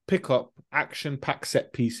your pickup action pack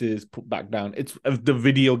set pieces put back down. It's the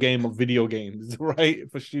video game of video games,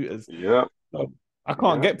 right? For shooters. Yeah. So I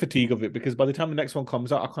can't get fatigue of it because by the time the next one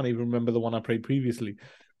comes out, I can't even remember the one I played previously.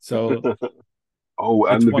 So, and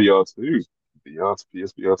the VR too.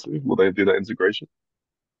 PSVR 2. Will they do that integration?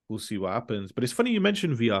 We'll see what happens. But it's funny you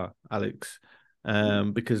mentioned VR, Alex,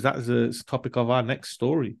 because that is a topic of our next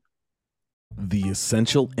story. The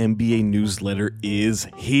Essential NBA newsletter is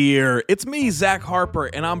here. It's me, Zach Harper,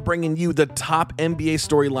 and I'm bringing you the top NBA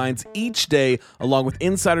storylines each day, along with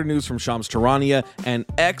insider news from Shams Charania and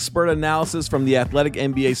expert analysis from the Athletic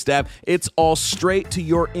NBA staff. It's all straight to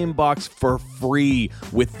your inbox for free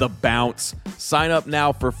with The Bounce. Sign up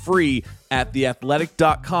now for free at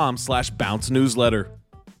theathletic.com/bounce newsletter.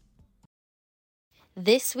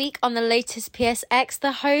 This week on the latest PSX,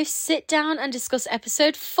 the hosts sit down and discuss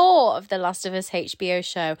episode 4 of The Last of Us HBO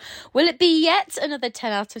show. Will it be yet another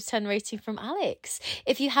 10 out of 10 rating from Alex?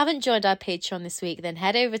 If you haven't joined our Patreon this week, then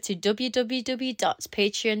head over to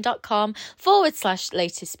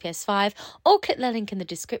www.patreon.com/latest PS5 or click the link in the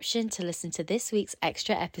description to listen to this week's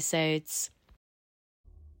extra episodes.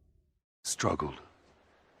 Struggled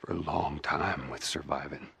for a long time with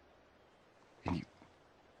surviving. And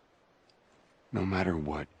no matter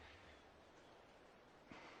what,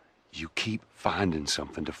 you keep finding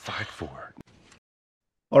something to fight for.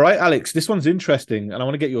 All right, Alex, this one's interesting, and I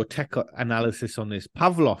want to get your tech analysis on this.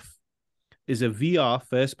 Pavlov is a VR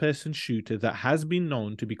first-person shooter that has been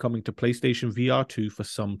known to be coming to PlayStation VR 2 for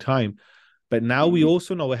some time. But now we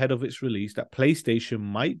also know ahead of its release that PlayStation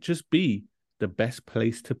might just be the best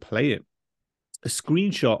place to play it. A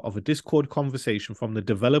screenshot of a Discord conversation from the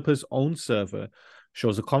developer's own server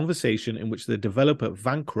shows a conversation in which the developer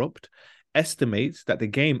Bankrupt estimates that the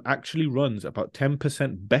game actually runs about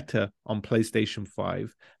 10% better on PlayStation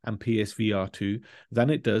 5 and PSVR 2 than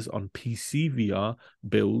it does on PC VR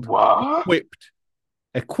build,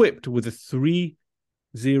 equipped with a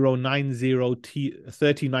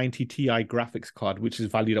 3090 Ti graphics card, which is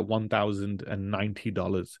valued at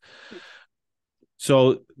 $1,090.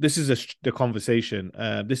 So this is the conversation.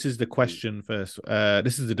 This is the question first.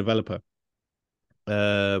 This is the developer.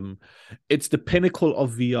 It's the pinnacle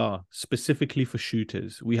of VR, specifically for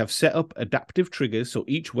shooters. We have set up adaptive triggers, so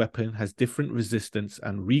each weapon has different resistance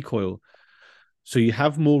and recoil. So you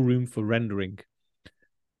have more room for rendering.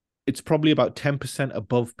 it's probably about 10%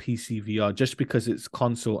 above PC VR just because its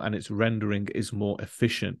console and its rendering is more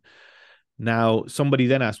efficient. Now, somebody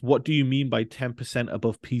then asked, what do you mean by 10%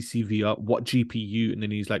 above PC VR? What GPU? And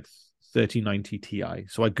then he's like 3090 Ti.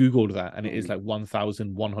 So I Googled that and it is like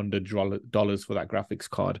 $1,100 for that graphics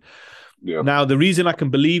card. Yeah. Now, the reason I can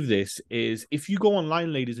believe this is if you go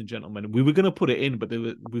online, ladies and gentlemen, we were going to put it in, but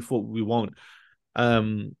we thought we won't.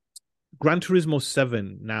 Gran Turismo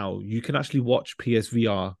 7 now, you can actually watch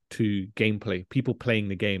PSVR 2 gameplay, people playing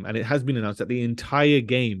the game. And it has been announced that the entire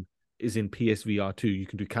game is in PSVR 2. You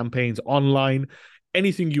can do campaigns online,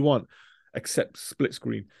 anything you want, except split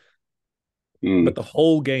screen. But the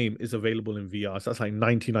whole game is available in VR. So that's like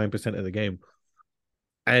 99% of the game.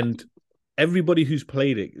 And everybody who's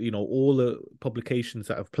played it, you know, all the publications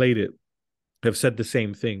that have played it have said the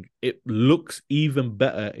same thing. It looks even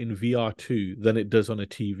better in VR 2 than it does on a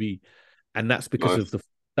TV. And that's because of the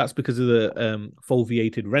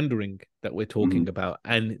foveated rendering that we're talking about.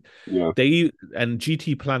 And and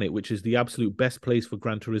GT Planet, which is the absolute best place for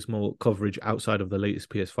Gran Turismo coverage outside of the latest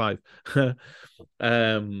PS5,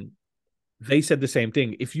 they said the same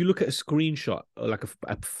thing. If you look at a screenshot, or like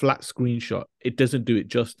a flat screenshot, it doesn't do it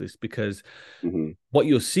justice because what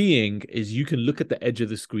you're seeing is you can look at the edge of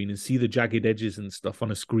the screen and see the jagged edges and stuff on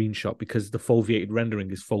a screenshot because the foveated rendering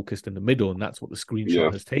is focused in the middle and that's what the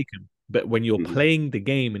screenshot has taken. But when you're playing the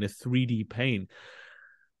game in a 3D pane,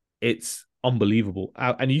 it's unbelievable.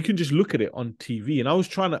 And you can just look at it on TV. And I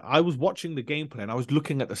was watching the gameplay and I was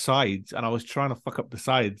looking at the sides and I was trying to fuck up the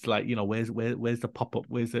sides. Like, you know, where's the pop-up?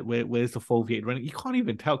 Where's the foveated rendering? You can't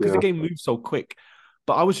even tell because the game moves so quick.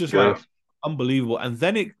 But I was just like, unbelievable. And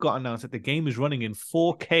then it got announced that the game is running in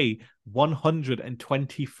 4K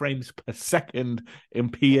 120 frames per second in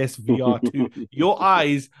PSVR 2. Your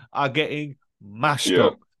eyes are getting mashed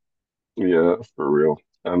up. Yeah, for real.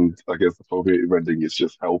 And I guess the foveated rendering is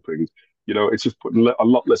just helping. You know, it's just putting a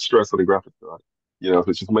lot less stress on the graphics card. You know, so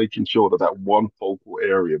it's just making sure that one focal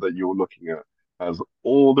area that you're looking at has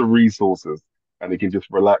all the resources and it can just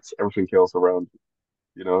relax everything else around you.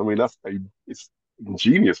 You know, I mean, it's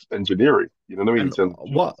ingenious engineering. You know what I mean? And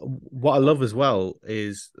what I love as well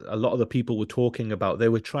is a lot of the people were talking about, they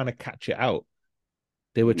were trying to catch it out.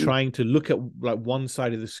 They were trying to look at like one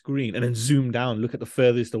side of the screen and then zoom down, look at the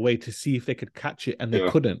furthest away to see if they could catch it, and they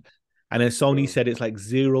couldn't. And then Sony said it's like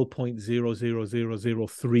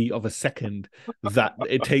 0.00003 of a second that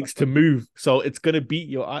it takes to move. So it's going to beat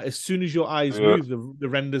your eye. As soon as your eyes move, the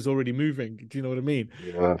render's already moving. Do you know what I mean?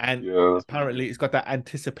 And apparently it's got that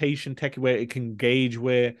anticipation tech where it can gauge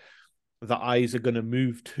where the eyes are going to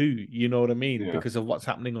move to. You know what I mean? Because of what's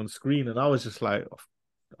happening on screen. And I was just like,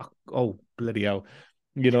 oh, bloody hell.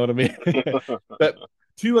 You know what I mean? But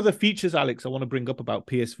two other features, Alex, I want to bring up about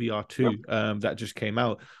PSVR 2 that just came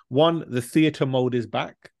out. One, the theater mode is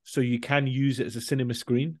back, so you can use it as a cinema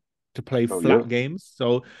screen to play flat games.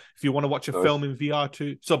 So if you want to watch a film in VR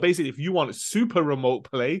 2, so basically if you want a super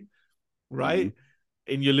remote play, right,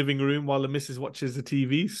 in your living room while the missus watches the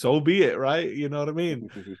TV, so be it, right? You know what I mean?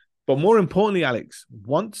 But more importantly, Alex,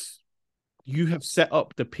 once you have set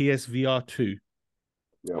up the PSVR 2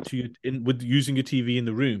 with using your TV in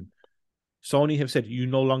the room, Sony have said you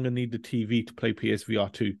no longer need the TV to play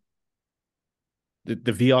PSVR 2. The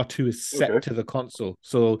VR 2 is set to the console.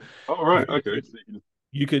 So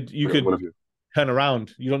you could turn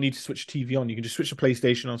around. You don't need to switch TV on. You can just switch the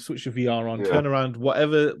PlayStation on, switch the VR on, turn around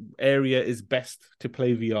whatever area is best to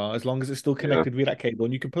play VR, as long as it's still connected via that cable,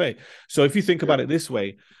 and you can play. So if you think about it this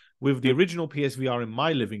way, with the original PSVR in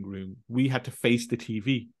my living room, we had to face the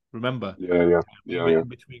TV. Remember? Between like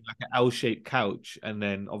an L-shaped couch and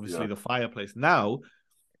then obviously the fireplace. Now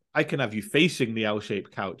I can have you facing the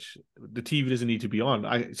L-shaped couch. The TV doesn't need to be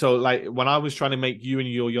on. So like when I was trying to make you and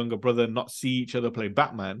your younger brother not see each other play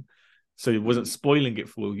Batman, so it wasn't spoiling it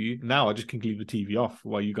for you, now I just can leave the TV off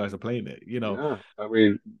while you guys are playing it, you know? Yeah. I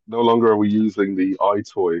mean, no longer are we using the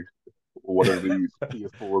iToy or whatever the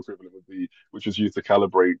PS4 equivalent would be, which was used to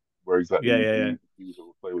calibrate where exactly the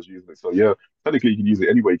player was using it. So technically you can use it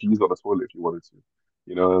anyway. You can use it on the toilet if you wanted to,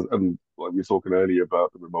 you know. And like we were talking earlier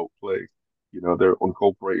about the remote play, you know, they're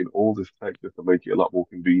incorporating all this tech just to make it a lot more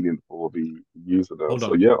convenient for the user now.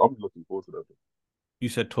 So I'm looking forward to that. You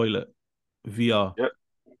said toilet, VR. Yeah.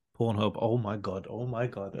 Pornhub. Oh my god. I'm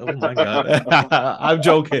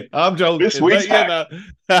joking. This week's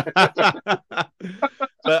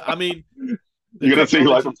but I mean, you're gonna see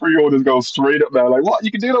like the pre-orders go straight up now. Like, what?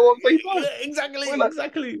 You can do that on Facebook?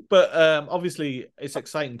 Exactly. But obviously, it's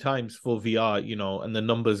exciting times for VR, you know, and the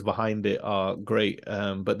numbers behind it are great.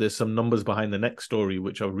 But there's some numbers behind the next story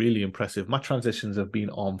which are really impressive. My transitions have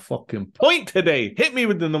been on fucking point today. Hit me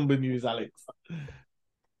with the number news, Alex.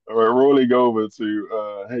 All right, rolling over to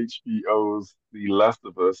HBO's The Last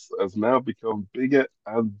of Us has now become bigger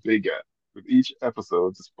and bigger with each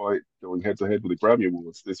episode, despite going head to head with the Grammy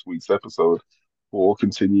Awards. This week's episode 4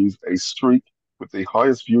 continues a streak with the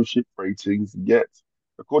highest viewership ratings yet.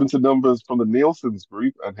 According to numbers from the Nielsen's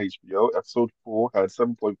Group and HBO, episode 4 had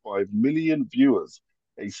 7.5 million viewers,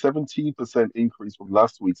 a 17% increase from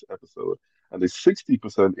last week's episode, and a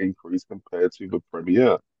 60% increase compared to the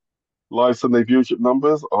premiere. Live Sunday viewership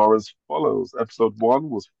numbers are as follows. Episode 1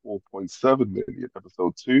 was 4.7 million.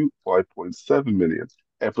 Episode 2, 5.7 million.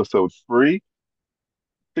 Episode 3,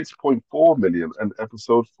 6.4 million. And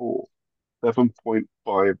episode 4,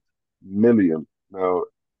 7.5 million. Now,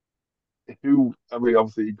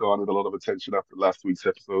 obviously he garnered a lot of attention after last week's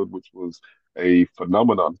episode, which was a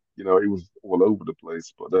phenomenon. You know, it was all over the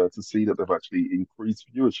place. But to see that they've actually increased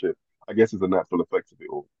viewership, I guess is a natural effect of it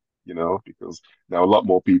all, you know, because now a lot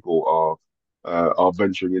more people are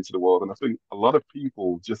venturing into the world. And I think a lot of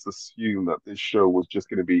people just assume that this show was just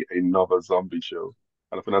going to be another zombie show.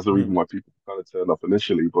 And I think that's the reason why people kind of turned off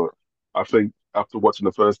initially. But I think after watching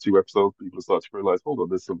the first 2 episodes, people start to realize, hold on,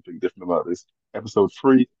 there's something different about this. Episode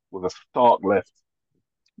 3 was a stark left,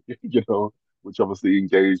 you know, which obviously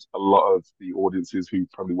engaged a lot of the audiences who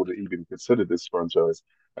probably wouldn't even consider this franchise.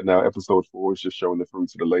 And now episode 4 is just showing the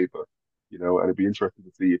fruits of the labor, you know, and it'd be interesting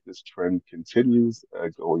to see if this trend continues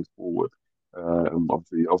going forward. And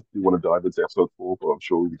obviously, I want to dive into episode 4, but I'm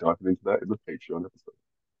sure we'll be diving into that in the Patreon episode.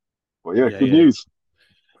 But yeah, good news.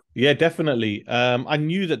 Yeah, definitely. I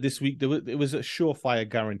knew that this week it was a surefire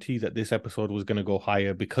guarantee that this episode was going to go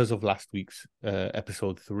higher because of last week's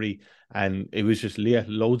episode 3, and it was just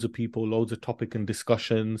loads of people, loads of topic and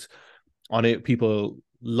discussions on it. People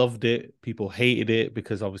loved it, people hated it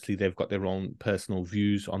because obviously they've got their own personal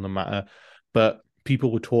views on the matter, but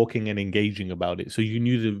people were talking and engaging about it. So you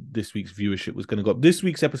knew this week's viewership was going to go up. This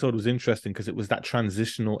week's episode was interesting because it was that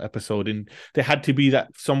transitional episode, and there had to be that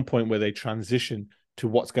some point where they transition to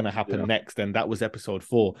what's going to happen next, and that was episode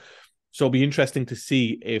 4. So it'll be interesting to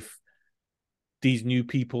see if these new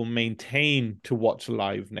people maintain to watch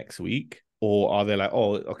live next week, or are they like,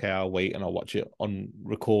 oh, okay, I'll wait and I'll watch it on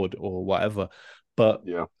record or whatever. But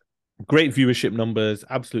great viewership numbers,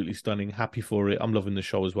 absolutely stunning. Happy for it. I'm loving the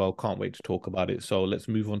show as well. Can't wait to talk about it. So let's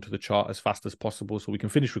move on to the chart as fast as possible so we can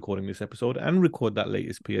finish recording this episode and record that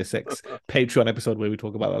latest PSX Patreon episode where we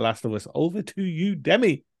talk about The Last of Us. Over to you,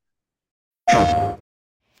 Demi.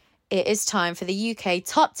 It is time for the UK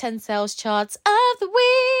top 10 sales charts of the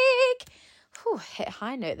week. Whew, hit a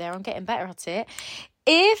high note there. I'm getting better at it.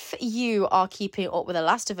 If you are keeping up with The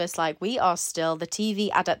Last of Us like we are still, the TV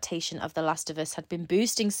adaptation of The Last of Us had been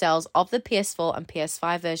boosting sales of the PS4 and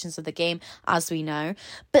PS5 versions of the game, as we know.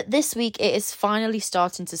 But this week it is finally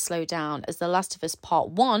starting to slow down as The Last of Us Part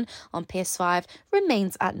 1 on PS5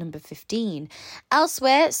 remains at number 15.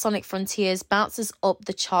 Elsewhere, Sonic Frontiers bounces up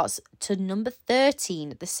the charts to number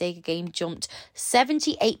 13. The Sega game jumped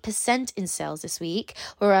 78% in sales this week,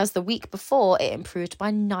 whereas the week before it improved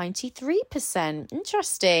by 93%.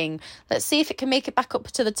 Interesting. Let's see if it can make it back up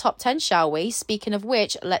to the top 10, shall we? Speaking of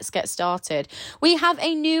which, let's get started. We have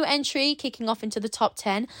a new entry kicking off into the top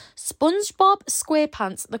 10. SpongeBob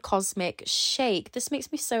SquarePants The Cosmic Shake. This makes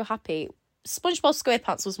me so happy. SpongeBob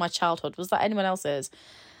SquarePants was my childhood. Was that anyone else's?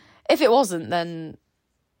 If it wasn't, then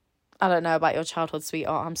I don't know about your childhood,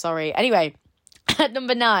 sweetheart. I'm sorry. Anyway, at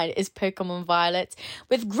number 9 is Pokemon Violet,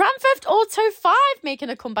 with Grand Theft Auto 5 making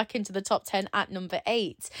a comeback into the top 10 at number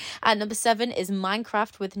 8. At number 7 is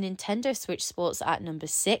Minecraft with Nintendo Switch Sports at number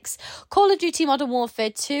 6. Call of Duty Modern Warfare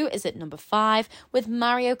 2 is at number 5, with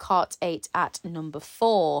Mario Kart 8 at number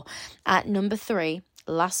 4. At number 3,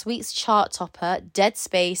 last week's chart topper, Dead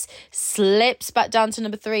Space, slips back down to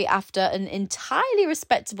number 3 after an entirely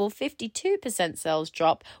respectable 52% sales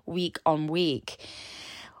drop week on week.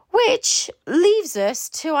 Which leaves us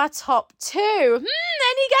to our top 2. Any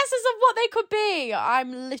guesses of what they could be?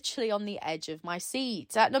 I'm literally on the edge of my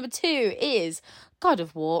seat. At number 2 is God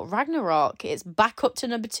of War Ragnarok. It's back up to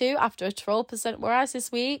number 2 after a 12% rise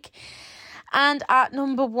this week. And at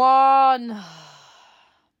number 1...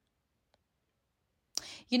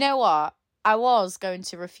 You know what? I was going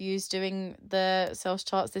to refuse doing the sales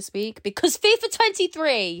charts this week because FIFA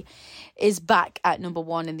 23 is back at number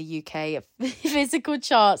 1 in the UK physical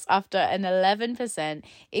charts after an 11%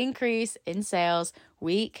 increase in sales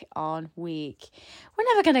week on week. We're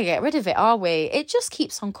never going to get rid of it, are we? It just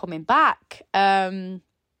keeps on coming back. Yeah,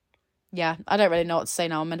 I don't really know what to say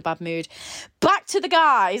now. I'm in a bad mood. Back to the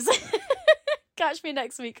guys. Catch me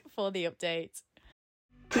next week for the update.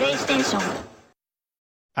 プレイステーション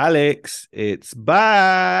Alex, it's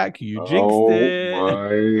back. You jinxed Oh it.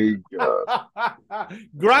 my God.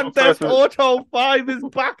 Grand Well, Theft first, Auto 5 is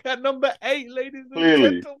back at number 8, ladies and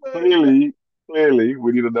clearly, gentlemen. clearly,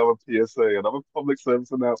 we need another PSA, another public service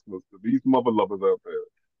announcement for these mother lovers out there.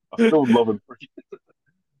 I still loving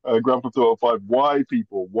Grand Theft Auto 5. Why,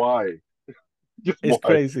 people? Why? Just It's why?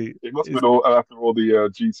 crazy. It must have been all after all the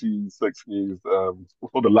GT6 news, or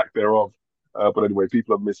the lack thereof. But anyway,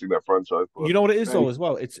 people are missing that franchise. But You know what it is hey, though as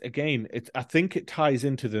well. I think it ties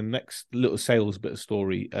into the next little sales bit of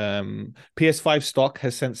story. PS5 stock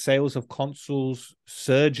has sent sales of consoles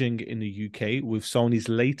surging in the UK, with Sony's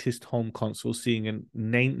latest home console seeing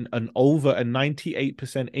an over a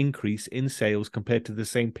 98% increase in sales compared to the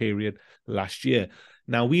same period last year.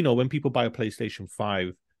 Now we know when people buy a PlayStation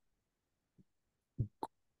 5,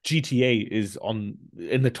 GTA is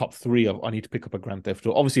in the top 3 of I need to pick up a Grand Theft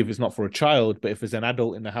Auto. Obviously, if it's not for a child, but if there's an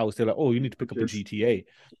adult in the house, they're like, oh, you need to pick up a GTA.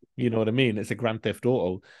 You know what I mean? It's a Grand Theft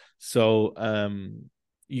Auto. So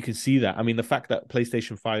you can see that. I mean, the fact that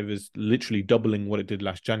PlayStation 5 is literally doubling what it did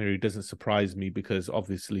last January doesn't surprise me, because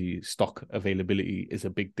obviously stock availability is a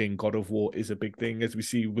big thing. God of War is a big thing, as we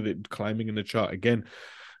see with it climbing in the chart again.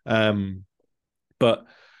 But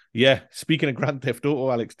yeah, speaking of Grand Theft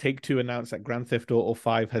Auto, Alex, Take-Two announced that Grand Theft Auto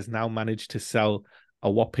 5 has now managed to sell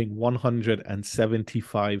a whopping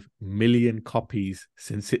 175 million copies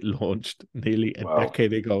since it launched nearly a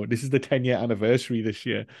decade ago. This is the 10-year anniversary this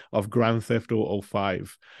year of Grand Theft Auto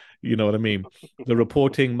 5. You know what I mean? The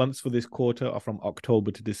reporting months for this quarter are from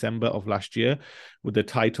October to December of last year, with the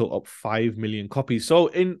title up 5 million copies. So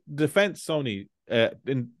in defense, Sony,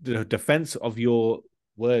 in the defense of your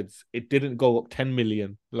words, it didn't go up 10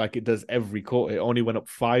 million like it does every quarter. It only went up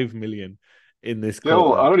 5 million in this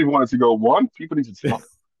quarter. I don't even want it to go 1. People need to stop.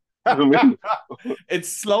 You know what I mean? It's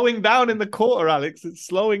slowing down in the quarter, Alex. It's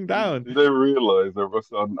slowing down. Do they realize they're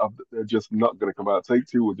just not going to come out?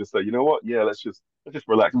 Take-Two will just say, you know what? Yeah, let's just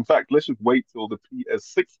relax. In fact, let's just wait till the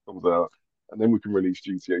PS6 comes out, and then we can release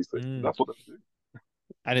GTA 6. That's what they do.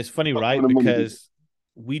 And it's funny, right? Because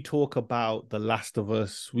we talk about The Last of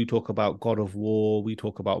Us, we talk about God of War, we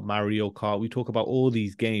talk about Mario Kart, we talk about all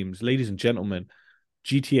these games. Ladies and gentlemen,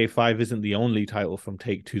 GTA 5 isn't the only title from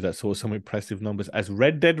Take-Two that saw some impressive numbers, as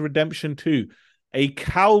Red Dead Redemption 2, a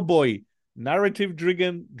cowboy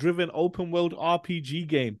narrative-driven open-world RPG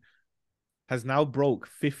game, has now broke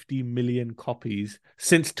 50 million copies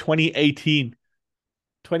since 2018.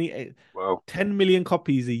 10 million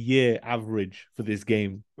copies a year average for this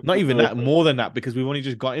game. Not even that, more than that, because we've only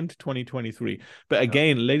just got into 2023. But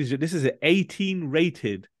again, ladies, this is an 18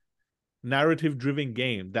 rated narrative driven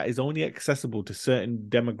game that is only accessible to certain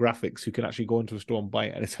demographics who can actually go into a store and buy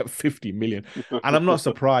it, and it's at 50 million. And I'm not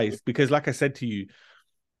surprised, because like I said to you,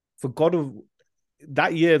 for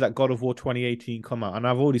that year that God of War 2018 come out, and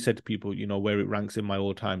I've already said to people, you know, where it ranks in my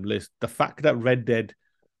all-time list, the fact that Red Dead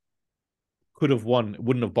could have won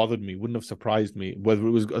wouldn't have bothered me, wouldn't have surprised me, whether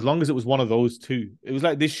it was, as long as it was one of those two. It was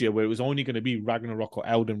like this year where it was only going to be Ragnarok or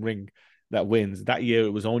Elden Ring that wins. That year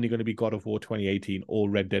it was only going to be God of War 2018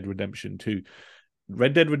 or Red Dead Redemption 2.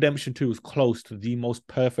 Red Dead Redemption 2 was close to the most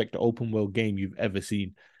perfect open world game you've ever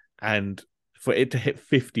seen, and for it to hit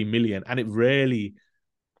 50 million, and it rarely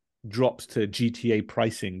drops to GTA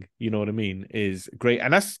pricing, you know what I mean, is great.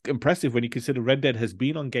 And that's impressive when you consider Red Dead has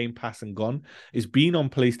been on Game Pass and gone, it's been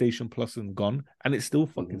on PlayStation Plus and gone, and it's still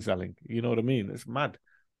fucking selling. You know what I mean? It's mad.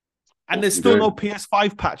 And there's still no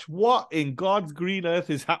PS5 patch. What in God's green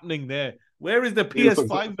earth is happening there? Where is the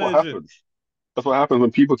PS5 version? That's what happens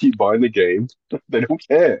when people keep buying the game. They don't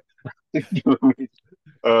care. You know what I mean?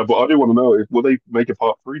 But I do want to know, will they make a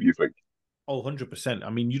part 3, do you think? Oh, 100%. I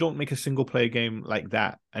mean, you don't make a single player game like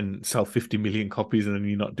that and sell 50 million copies and then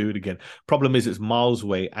you not do it again. Problem is, it's miles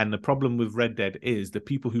away. And the problem with Red Dead is the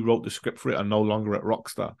people who wrote the script for it are no longer at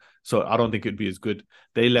Rockstar. So I don't think it'd be as good.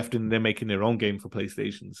 They left and they're making their own game for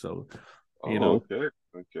PlayStation. So, you know.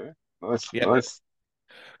 Okay. Nice. Yeah. Nice.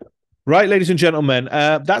 Right, ladies and gentlemen,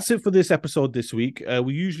 that's it for this episode this week.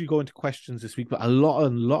 We usually go into questions this week, but a lot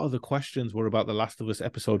of the questions were about The Last of Us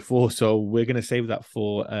episode 4, so we're going to save that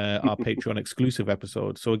for our Patreon exclusive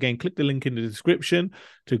episode. So again, click the link in the description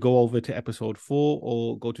to go over to episode 4,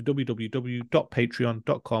 or go to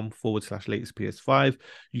www.patreon.com/latest PS5.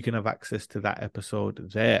 You can have access to that episode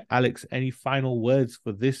there. Alex, any final words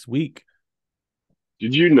for this week?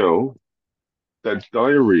 Did you know that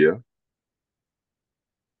diarrhea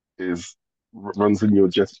runs in your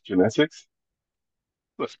genetics?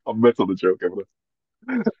 I'll mental the joke, haven't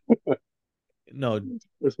I? No.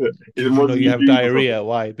 You know you have diarrhea.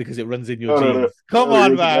 Why? Because it runs in your genes. No. Come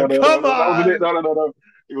on, man. Come on. No.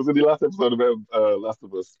 It was in the last episode of Last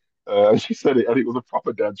of Us. And she said it, and it was a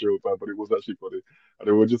proper dad joke, man, but it was actually funny. And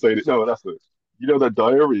they were just saying it. No, that's it. You know that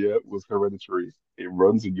diarrhea was hereditary. It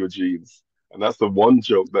runs in your genes, and that's the one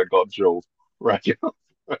joke that got Joel cracking up.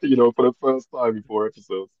 For the first time in 4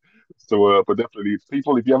 episodes. So, but definitely,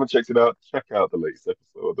 people, if you haven't checked it out, check out the latest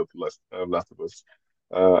episode of Last of Us.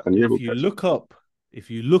 And yeah, If we'll you catch look up, if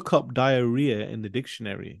you look up diarrhea in the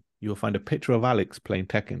dictionary, you'll find a picture of Alex playing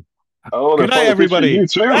Tekken. Oh, Good night, everybody. You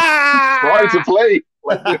too. Ah! Try to play.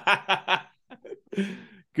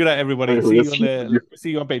 Good night, everybody.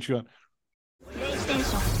 See you on Patreon.